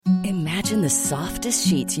Imagine the softest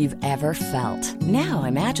sheets you've ever felt. Now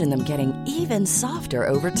imagine them getting even softer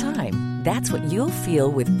over time. That's what you'll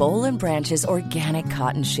feel with Boll & Branch's organic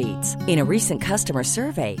cotton sheets. In a recent customer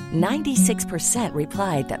survey, 96%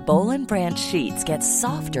 replied that Boll & Branch sheets get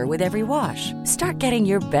softer with every wash. Start getting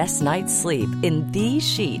your best night's sleep in these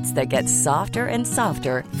sheets that get softer and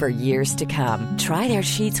softer for years to come. Try their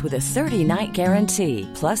sheets with a 30-night guarantee.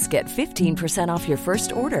 Plus, get 15% off your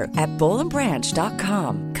first order at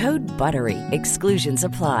bollandbranch.com. Code BUTTERY. Exclusions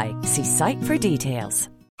apply. See site for details.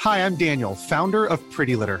 Hi, I'm Daniel, founder of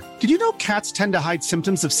Pretty Litter. Did you know cats tend to hide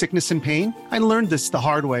symptoms of sickness and pain? I learned this the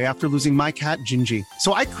hard way after losing my cat, Gingy.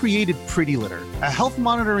 So I created Pretty Litter, a health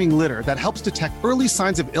monitoring litter that helps detect early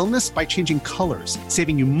signs of illness by changing colors,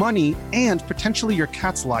 saving you money and potentially your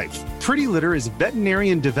cat's life. Pretty Litter is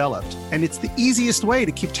veterinarian developed, and it's the easiest way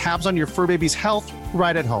to keep tabs on your fur baby's health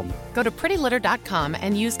right at home. Go to prettylitter.com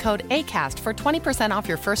and use code ACAST for 20% off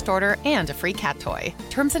your first order and a free cat toy.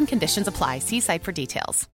 Terms and conditions apply. See site for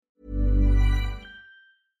details.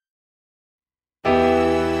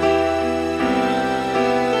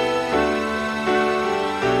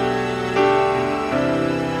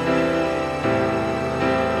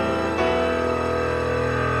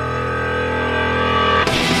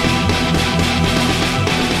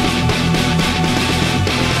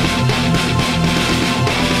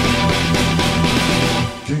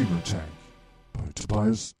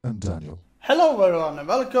 Tobias and Daniel. Hello everyone and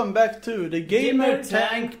welcome back to the Gamer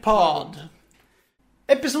Tank Pod.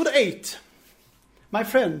 Episode 8. My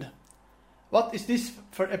friend, what is this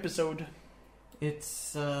for episode?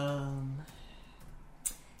 It's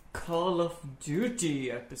Call of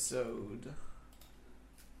Duty episode.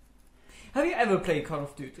 Have you ever played Call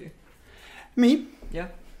of Duty? Me? Yeah.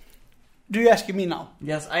 Do you ask me now?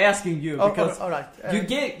 Yes, I asking you because all right.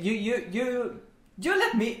 You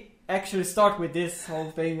let me actually start with this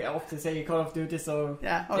whole thing after saying Call of Duty, so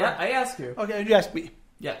yeah, right. I ask you. Okay, you ask me.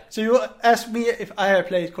 Yeah. So you ask me if I have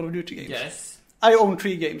played Call of Duty games. Yes. I own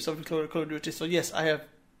 3 games of Call of Duty, so yes, I have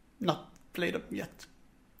not played them yet.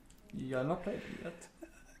 You have not played them yet?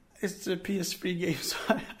 It's a PS3 game, so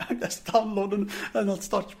I just downloaded and not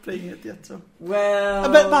start playing it yet. So well,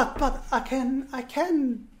 but I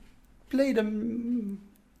can play them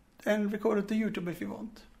and record it to YouTube if you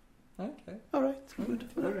want. Okay. All right. Good.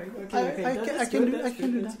 All right. Okay. I can do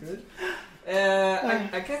that. Good.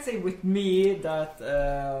 I can say with me that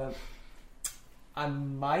I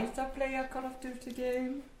might have played a Call of Duty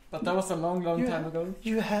game, but that was a long time ago.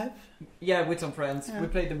 You have? Yeah, with some friends. Yeah. We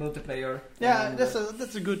played the multiplayer. Yeah,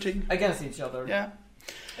 that's a good thing. Against each other. Yeah.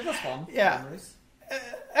 It was fun. Yeah.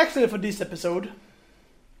 Actually, for this episode,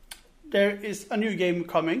 there is a new game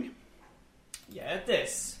coming. Yeah, it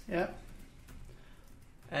is. Yeah.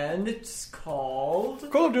 And it's called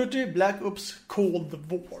Call of Duty Black Ops Cold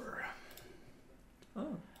War.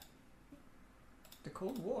 Oh. The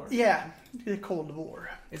Cold War? Yeah, the Cold War.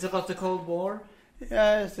 It's about the Cold War?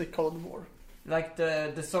 Yeah, it's the Cold War. Like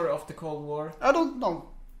the story of the Cold War? I don't know.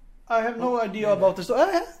 I have no idea about this.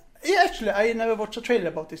 Actually, I never watched a trailer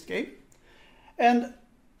about this game. And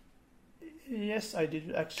yes, I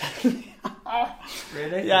did actually.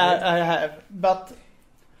 Really? Yeah, I have. But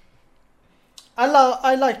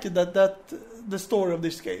I liked it that the story of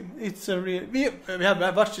this game. It's a real. We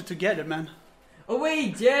have watched it together, man. Oh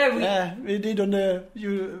wait, yeah, we did on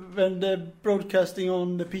when the broadcasting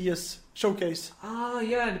on the PS showcase. Oh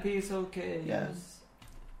yeah, the PS okay. Yeah. Yes.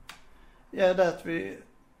 Yeah, that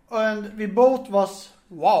we both was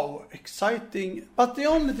exciting. But the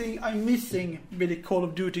only thing I'm missing with the Call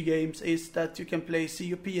of Duty games is that you can play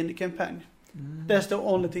COP in the campaign. That's the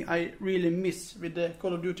only thing I really miss with the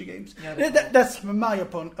Call of Duty games. Yeah, that's my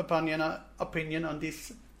opinion on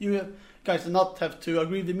this. You guys do not have to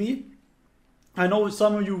agree with me. I know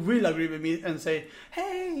some of you will agree with me and say,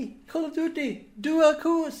 hey, Call of Duty, do a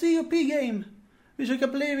cool COP game which you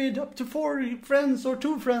can play with up to 4 friends or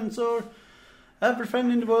 2 friends or every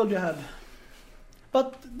friend in the world you have.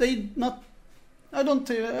 But they not. I don't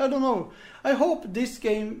know. I hope this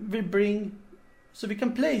game will bring so we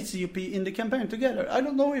can play COP in the campaign together. I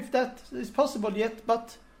don't know if that is possible yet,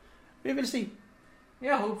 but we will see.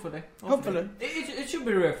 Yeah, hopefully. It should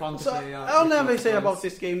be really fun to play. I'll never say about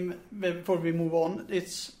this game before we move on.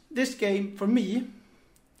 It's this game for me.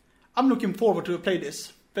 I'm looking forward to play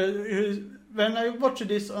this. When I watched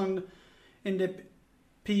this in the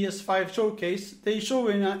PS5 showcase, they show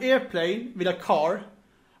in an airplane with a car.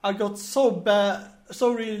 I got so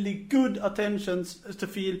really good attentions to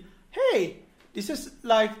feel, hey, this is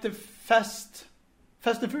like the Fast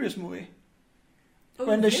and Furious movie. Oh,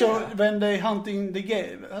 when they hunting the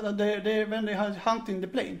game, when they hunting the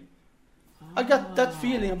plane. I got that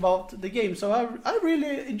feeling about the game, so I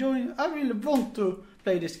really enjoy. I really want to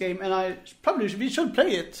play this game, and we should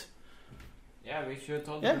play it. Yeah, we should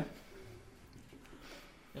totally. Yeah.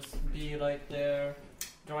 Just be right there,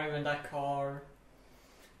 driving that car,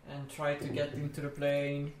 and try to get into the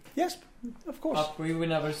plane. Yes, of course. But we will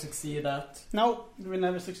never succeed at. No, we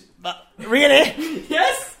never succeed. But really?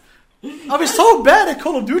 Yes. Are we so bad at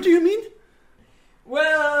Call of Duty? You mean?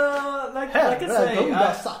 Well, like I say,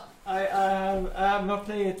 I have not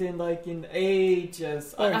played it in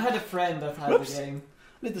ages. I had a friend that had the game.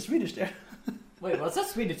 Little Swedish there. Wait, what's that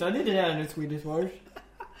Swedish? I didn't have any Swedish word.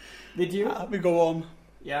 Did you? We go on.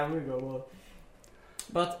 Yeah, we go on.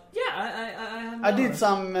 But yeah, I did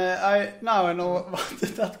some. Now I know what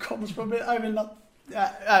that comes from. I will not.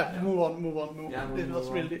 Move on. Yeah, it was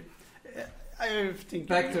really. I think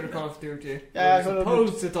back to the Call of Duty. Yeah, we're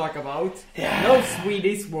supposed to talk about. Yeah. No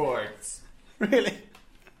Swedish words. Really?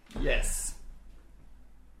 Yes.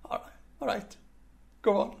 All right.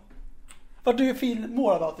 Go on. What do you feel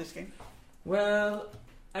more about this game? Well,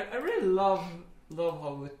 I really love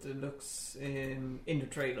how it looks in the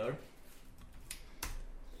trailer.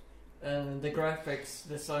 And the graphics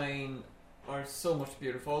design are so much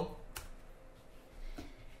beautiful.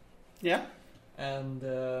 Yeah. And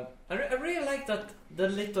I really like that the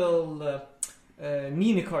little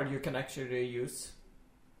mini card you can actually use.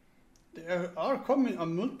 There are coming a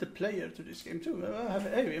multiplayer to this game too. We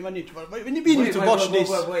need to watch this.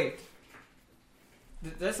 Wait.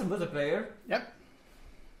 There's a multiplayer? Yep.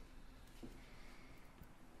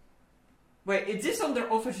 Wait, is this on their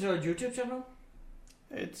official YouTube channel?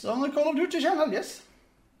 It's on the Call of Duty channel, yes.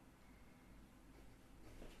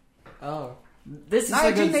 Oh. This is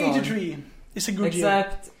 1983. It's a good year.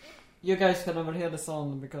 Except you guys can never hear the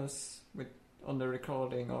song because on the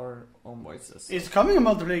recording or on voices. It's coming a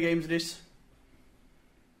multiplayer game to this.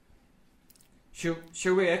 Should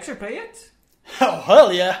we actually play it? Oh,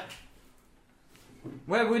 hell yeah.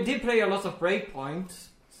 Well, we did play a lot of Breakpoint,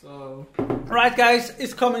 so... Right, guys,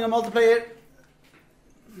 it's coming a multiplayer.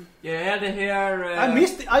 Yeah, the here... I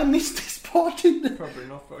missed this part in the probably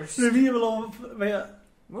not first. reveal of...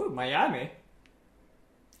 Ooh, Miami.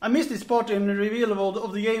 I missed this part in the reveal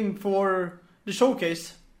of the game for the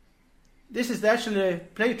showcase. This is the actual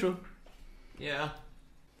playthrough. Yeah.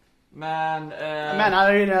 Man,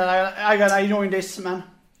 I got enjoying this, man.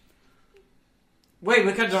 Wait,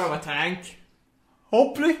 we can drive a tank.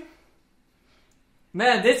 Hopefully.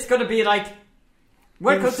 Man, this is gonna be like...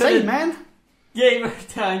 We're insane, man. Gamer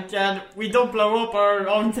tank and we don't blow up our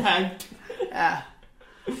own tank. Yeah.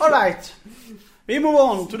 Alright. We move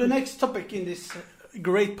on to the next topic in this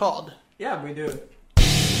great pod. Yeah, we do.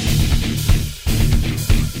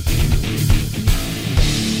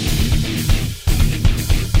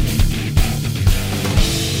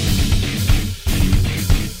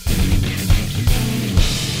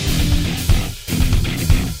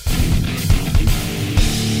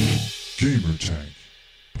 Gamer Tank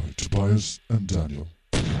by Tobias and Daniel.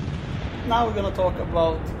 Now we're gonna talk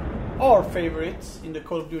about our favorites in the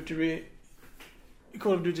Call of Duty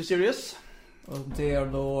series. Oh dear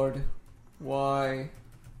Lord, why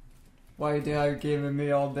do you give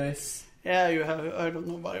me all this? Yeah, you have. I don't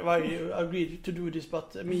know why you agreed to do this,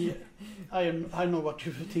 but I know what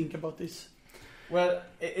you think about this. Well,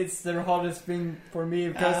 it's the hardest thing for me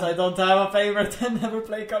because I don't have a favorite and never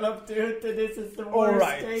play Call of Duty. This is the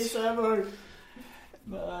worst case ever.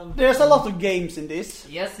 There's a lot of games in this.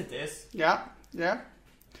 Yes, it is. Yeah.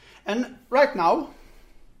 And right now,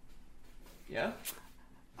 we're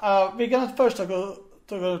gonna first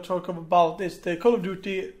talk about this. The Call of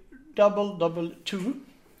Duty 2.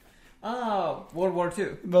 World War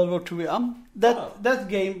II. World War II. That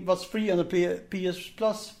game was free on the PS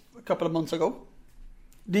Plus a couple of months ago.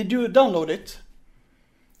 Did you download it?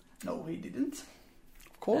 No, he didn't.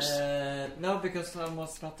 Of course. No, because I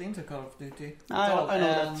was not into Call of Duty. I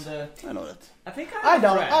know that. I think I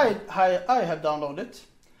have downloaded it.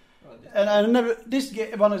 And I never. This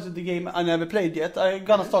game, one is the game I never played yet. I'm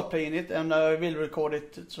gonna start playing it, and I will record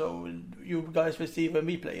it so you guys will see when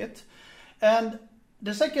we play it. And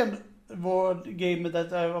the second word game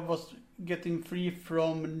that I was getting free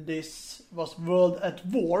from this was World at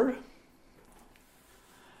War.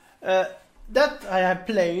 That I have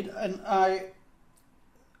played, and I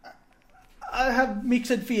have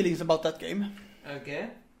mixed feelings about that game.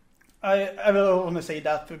 Okay. I will only say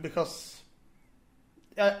that because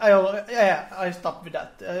I stopped with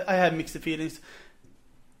that. I have mixed feelings.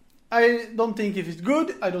 I don't think if it's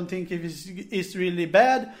good. I don't think if it's really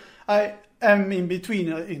bad. I am in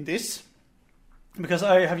between in this because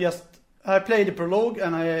I played the prologue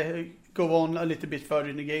and I go on a little bit further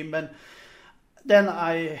in the game, and then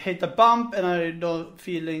I hit a bump and I don't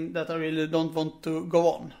feeling that I really don't want to go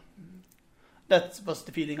on. That was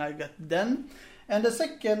the feeling I got then. And the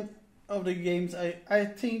second of the games, I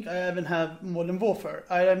think I even have Modern Warfare.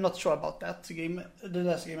 I am not sure about that game. The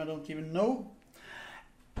last game I don't even know.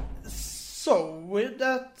 So with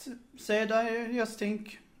that said, I just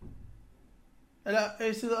think,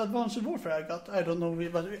 is it Advanced Warfare I got? I don't know,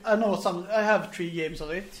 but I know some. I have 3 games of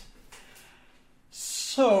it.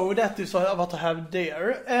 So that is what I have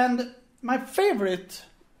there. And my favorite,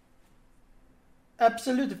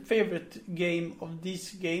 absolute favorite game of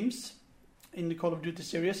these games in the Call of Duty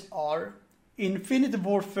series are Infinite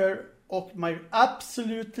Warfare, and my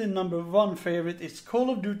absolutely number 1 favorite is Call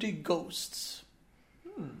of Duty Ghosts.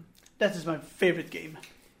 That is my favorite game.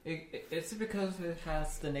 Is it because it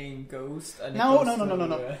has the name Ghost? And No.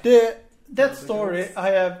 That story, I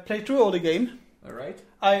have played through all the game. Alright.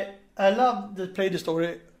 I love to play the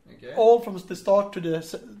story, Okay. all from the start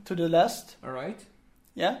to the last. Alright.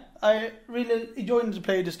 Yeah, I really enjoy to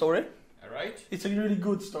play the story. Alright. It's a really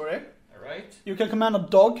good story. Alright. You can command a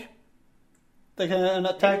dog that can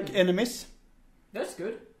attack enemies. That's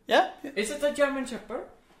good. Yeah. Is it a German Shepherd?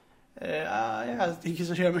 Yeah, I think it's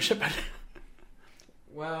a German Shepherd.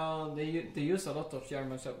 Well, they use a lot of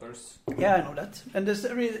German Shepherds. Yeah, I know that. And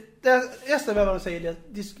yes, I want to say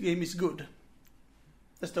that this game is good.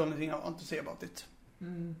 That's the only thing I want to say about it.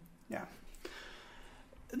 Yeah.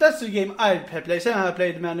 That's the game I have played. And I have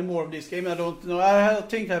played many more of this game. I don't know. I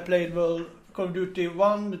think I played Call of Duty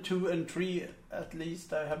 1, 2, and 3 at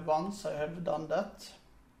least. I have done that.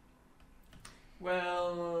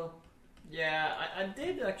 Well, yeah, I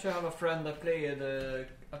did actually have a friend that played,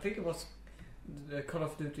 I think it was the Call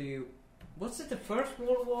of Duty. Was it the first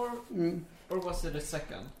World War? Or was it the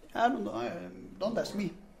second? I don't know. Don't ask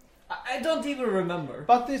me. I don't even remember.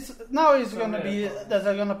 But now it's going to be that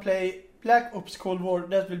I'm going to play Black Ops Cold War.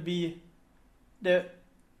 That will be the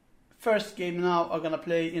first game now I'm going to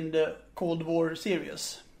play in the Cold War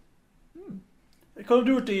series. Call of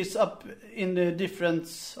Duty is up in the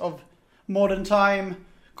difference of Modern Time,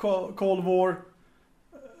 Cold War,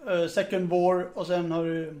 Second War, och sen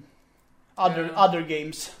har du other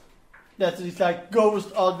games. That is like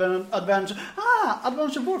Ghost, Adventure.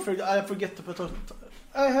 Advanced Warfare, I forget to put on.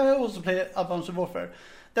 I have also played Advanced Warfare.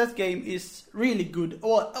 That game is really good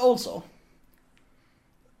also.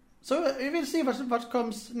 So we will see what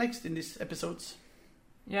comes next in these episodes.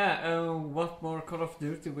 Yeah, what more Call of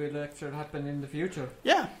Duty will actually happen in the future?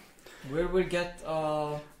 Yeah. Where we get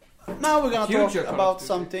now we're gonna talk about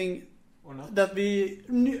something that we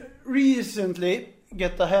recently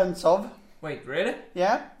get the hands of. Wait, really?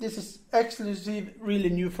 Yeah, this is exclusive, really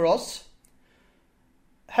new for us.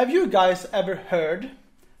 Have you guys ever heard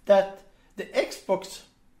that the Xbox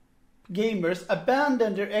gamers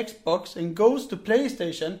abandon their Xbox and goes to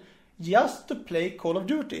PlayStation just to play Call of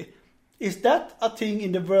Duty? Is that a thing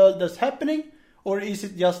in the world that's happening, or is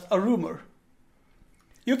it just a rumor?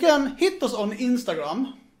 You can hit us on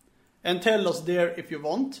Instagram and tell us there if you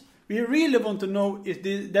want. We really want to know if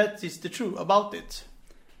that is the truth about it.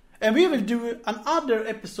 And we will do another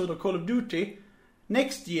episode of Call of Duty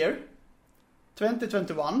next year,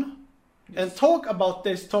 2021, and talk about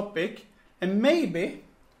this topic, and maybe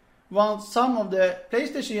want some of the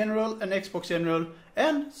PlayStation General and Xbox General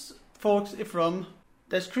and folks from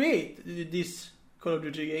that create these Call of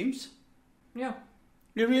Duty games. Yeah.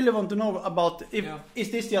 We really want to know about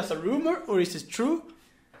is this just a rumor or is it true?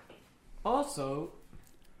 Also,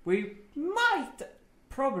 we might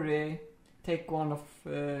probably take one of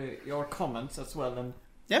your comments as well and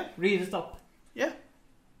read it up. Yeah.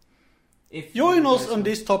 If join us on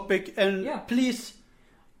this topic and please.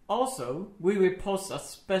 Also, we will post a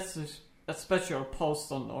special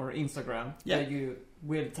post on our Instagram where you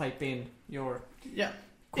will type in your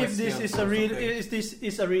if this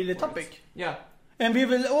is a real topic. Yeah. And we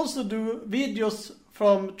will also do videos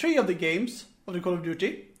from 3 of the games of the Call of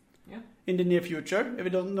Duty in the near future. If we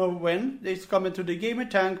don't know when, it's coming to the Gamer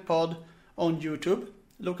Tank Pod on YouTube.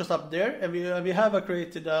 Look us up there, and we have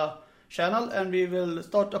created a channel, and we will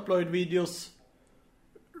start upload videos.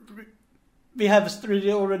 We have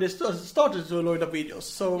already started to load up videos,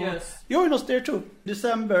 so join us there too.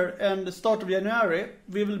 December and the start of January,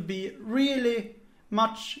 we will be really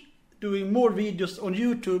much doing more videos on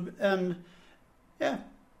YouTube, and we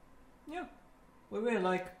will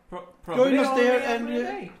join us there,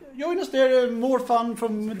 and join us there, and more fun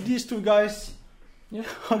from these 2 guys.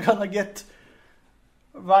 Are gonna get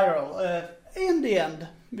viral. In the end,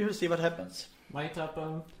 we will see what happens. Might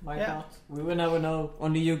happen, might not. We will never know.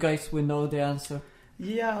 Only you guys will know the answer.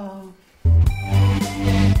 Yeah.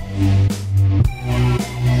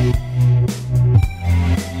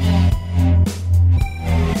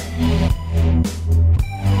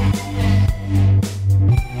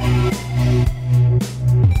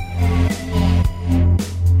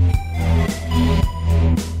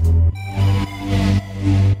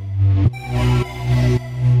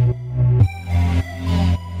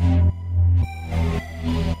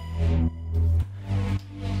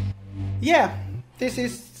 yeah, this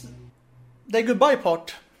is the goodbye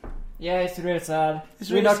part. Yeah, it's really sad. It's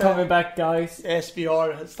We're really not sad. coming back, guys. Yes, we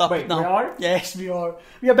are. Stop Wait, it now. we are? Yes, we are.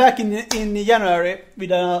 We are back in January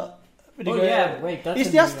with a. Wait, that's It's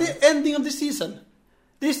a just new the ending of the season.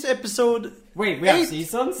 This episode. Wait, we have 8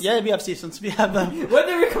 seasons? Yeah, we have seasons. We have. When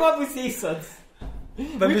did we come up with seasons?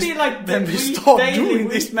 When We we, feel like when we we start daily doing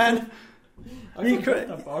we- this, man. I We forgot could-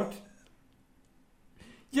 that part.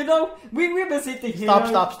 You know, we've been sitting here.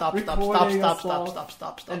 Stop. recording us all,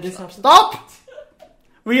 and this has- Stop!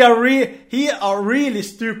 We are really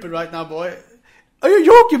stupid right now, boy. Are you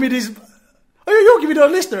joking with this? Are you joking with our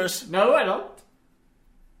listeners? No, I don't.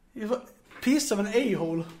 You're a piece of an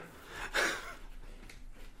a-hole.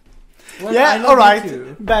 Well, I Yeah, love all right. you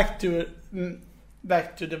too. Back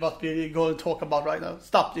to what we're going to talk about right now.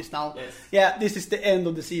 Stop this now. Yes. Yeah, this is the end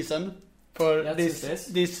of the season for Yes, it is.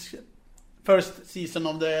 this first season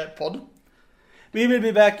of the pod. We will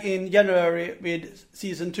be back in January with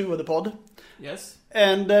season 2 of the pod, Yes.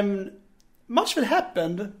 and much will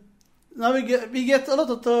happen. Now we get a lot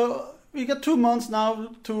of we get 2 months now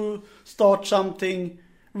to start something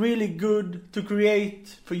really good to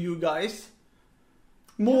create for you guys.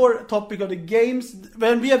 More topic of the games.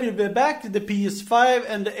 When we will be back, the PS5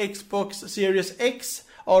 and the Xbox Series X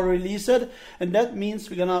are released, and that means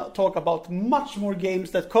we're gonna talk about much more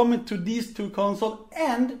games that come into these two consoles.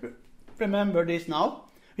 And remember this now,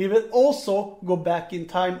 we will also go back in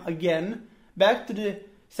time again, back to the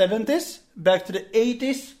 70s, back to the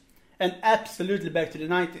 80s, and absolutely back to the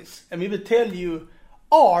 90s. And we will tell you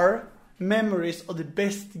our memories of the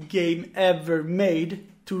best game ever made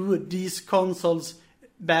to these consoles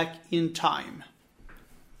back in time.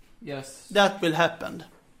 Yes. That will happen.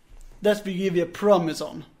 That we give you a promise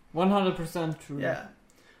on. 100% true. Yeah.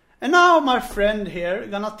 And now my friend here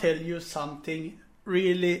gonna tell you something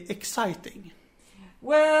really exciting.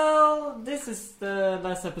 Well, this is the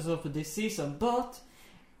last episode for this season, but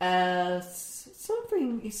as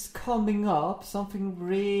something is coming up, something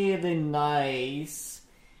really nice.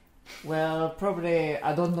 Well, probably,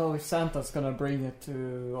 I don't know if Santa's gonna bring it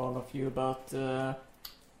to all of you, but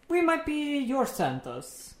we might be your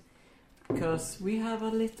Santas. Because we have a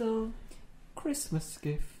little Christmas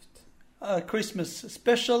gift. A Christmas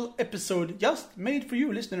special episode just made for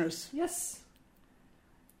you listeners. Yes.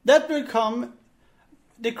 That will come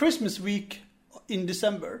the Christmas week in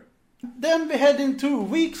December. Then we head into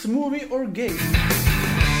week's movie or game.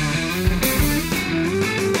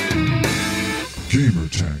 Gamer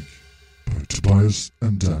Tank by Tobias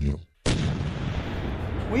and Daniel.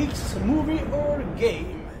 Week's movie or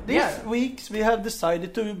game. This week we have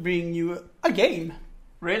decided to bring you a game.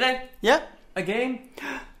 Really? Yeah. A game?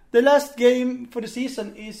 The last game for the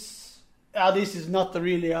season is... this is not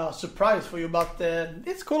really a surprise for you, but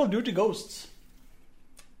it's Call of Duty Ghosts.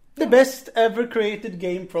 The best ever created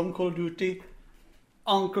game from Call of Duty,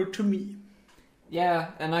 anchored to me. Yeah,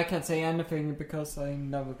 and I can't say anything because I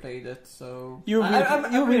never played it, so... You will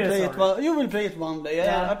really play it. sorry. You will play it one day.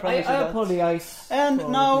 Yeah, I promise you I that. apologize. And for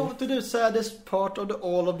now it. to the saddest part of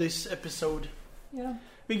all of this episode. Yeah.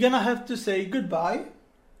 We're gonna have to say goodbye.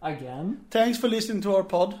 Again? Thanks for listening to our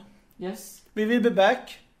pod. Yes. We will be back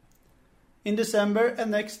in December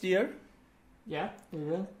and next year. Yeah, we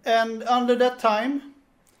will. And under that time,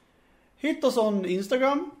 hit us on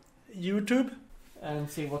Instagram, YouTube. And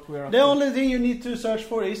see what we're up The to. only thing you need to search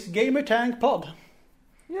for is Gamertank Pod.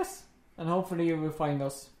 Yes. And hopefully you will find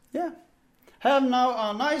us. Yeah. Have now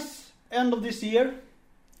a nice end of this year.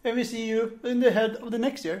 And we see you in the head of the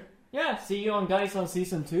next year. Yeah, see you on Guys on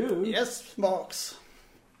Season 2. Yes, Marks.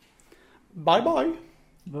 Bye bye.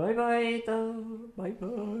 Bye bye, bye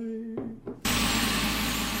bye.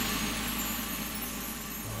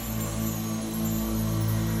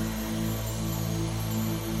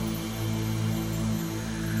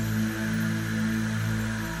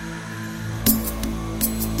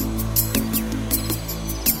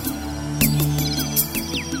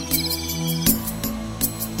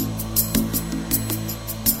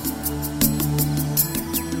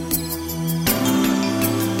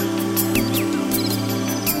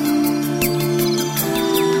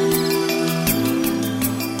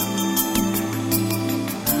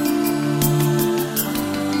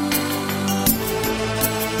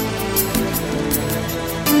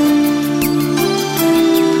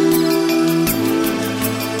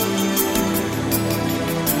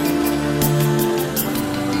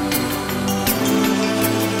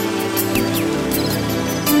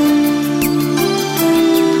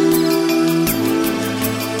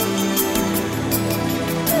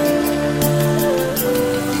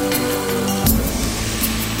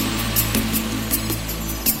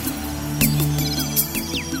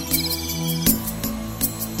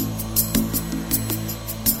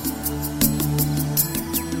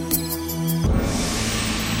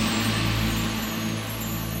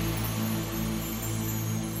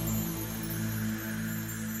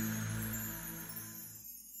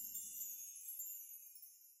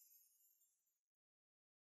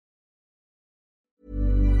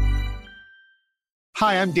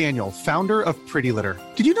 Hi, I'm Daniel, founder of Pretty Litter.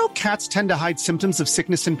 Did you know cats tend to hide symptoms of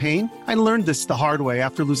sickness and pain? I learned this the hard way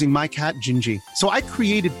after losing my cat, Gingy. So I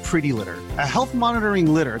created Pretty Litter, a health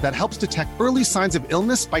monitoring litter that helps detect early signs of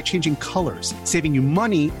illness by changing colors, saving you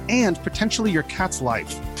money and potentially your cat's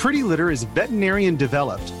life. Pretty Litter is veterinarian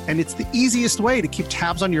developed, and it's the easiest way to keep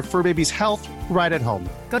tabs on your fur baby's health right at home.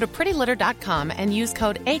 Go to prettylitter.com and use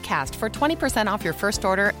code ACAST for 20% off your first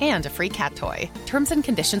order and a free cat toy. Terms and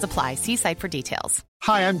conditions apply. See site for details.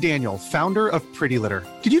 Hi, I'm Daniel, founder of Pretty Litter.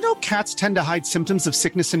 Did you know cats tend to hide symptoms of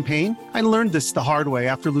sickness and pain? I learned this the hard way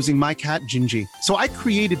after losing my cat, Gingy. So I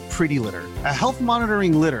created Pretty Litter, a health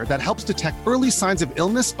monitoring litter that helps detect early signs of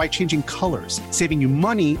illness by changing colors, saving you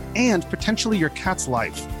money and potentially your cat's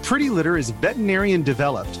life. Pretty Litter is veterinarian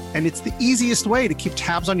developed, and it's the easiest way to keep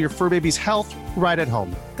tabs on your fur baby's health right at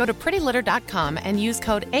home. Go to prettylitter.com and use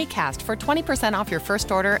code ACAST for 20% off your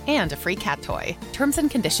first order and a free cat toy. Terms and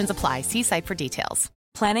conditions apply. See site for details.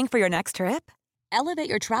 Planning for your next trip? Elevate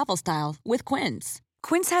your travel style with Quince.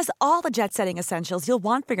 Quince has all the jet-setting essentials you'll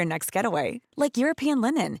want for your next getaway, like European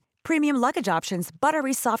linen, premium luggage options,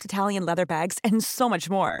 buttery soft Italian leather bags, and so much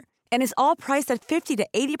more. And is all priced at 50 to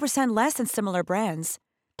 80% less than similar brands.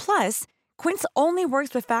 Plus, Quince only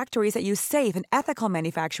works with factories that use safe and ethical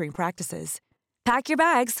manufacturing practices. Pack your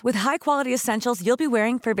bags with high-quality essentials you'll be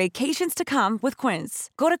wearing for vacations to come with Quince.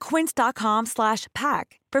 Go to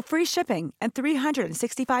quince.com/pack for free shipping and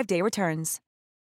 365-day returns.